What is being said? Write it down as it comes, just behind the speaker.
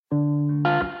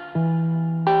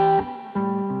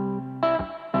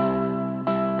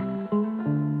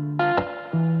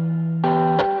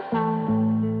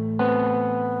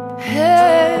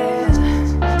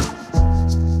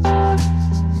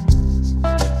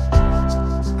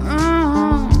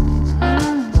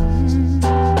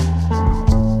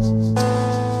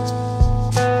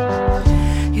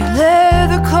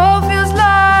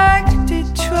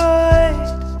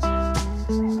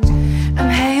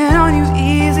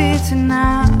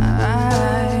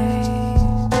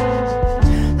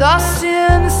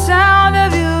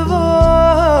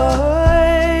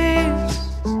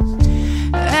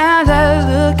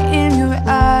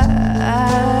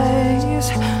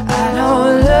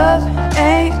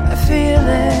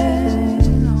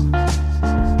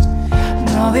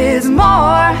it's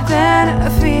more than a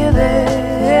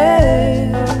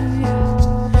feeling.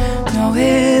 No,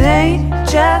 it ain't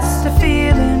just a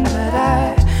feeling, but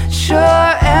I sure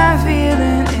am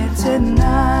feeling it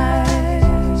tonight.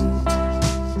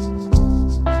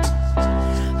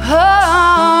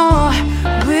 Oh,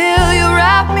 will you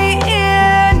wrap me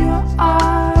in your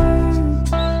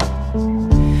arms,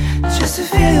 just to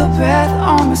feel your breath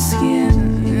on my skin,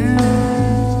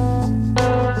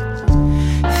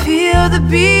 feel the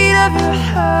beat of your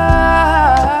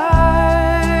heart,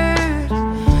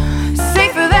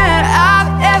 safer than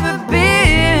I've ever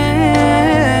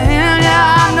been.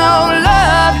 Yeah, I know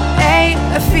love ain't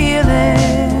a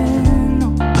feeling.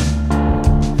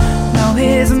 No,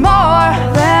 it's more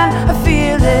than a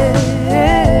feeling.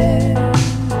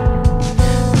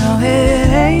 No, it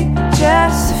ain't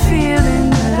just a feeling,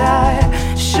 but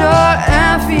I sure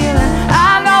am feeling.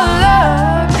 I know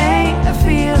love ain't a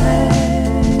feeling.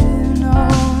 No,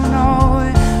 no,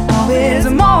 no, it's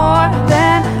more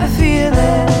than a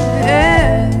feeling.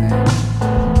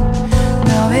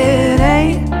 No, it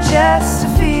ain't just a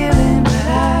feeling, but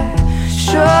I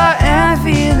sure am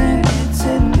feeling it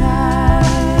tonight.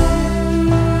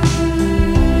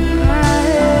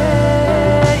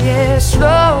 Yeah,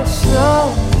 slow,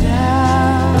 slow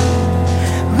down.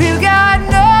 We've got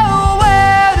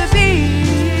nowhere to be.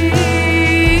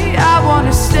 I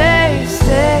wanna stay,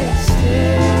 stay,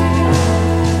 stay.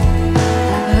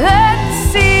 Let's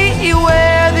see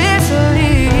where this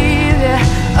leads.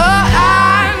 Oh,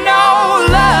 I know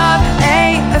love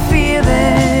ain't a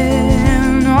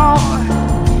feeling. No,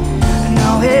 no,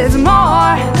 it's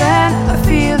more than a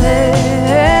feeling.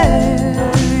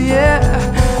 Yeah,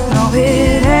 no,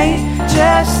 it ain't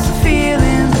just a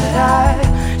feeling, but I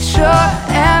sure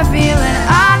am feeling.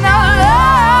 I know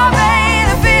love ain't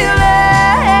a feeling.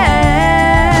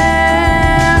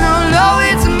 No, no,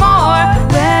 it's more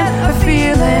than a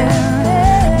feeling.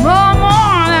 More,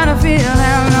 more than a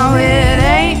feeling. No, it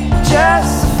ain't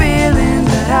just a feeling,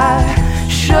 but I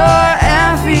sure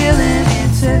am feeling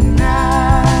it tonight.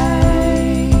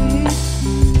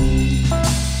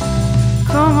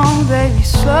 Come on, baby,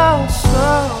 slow, slow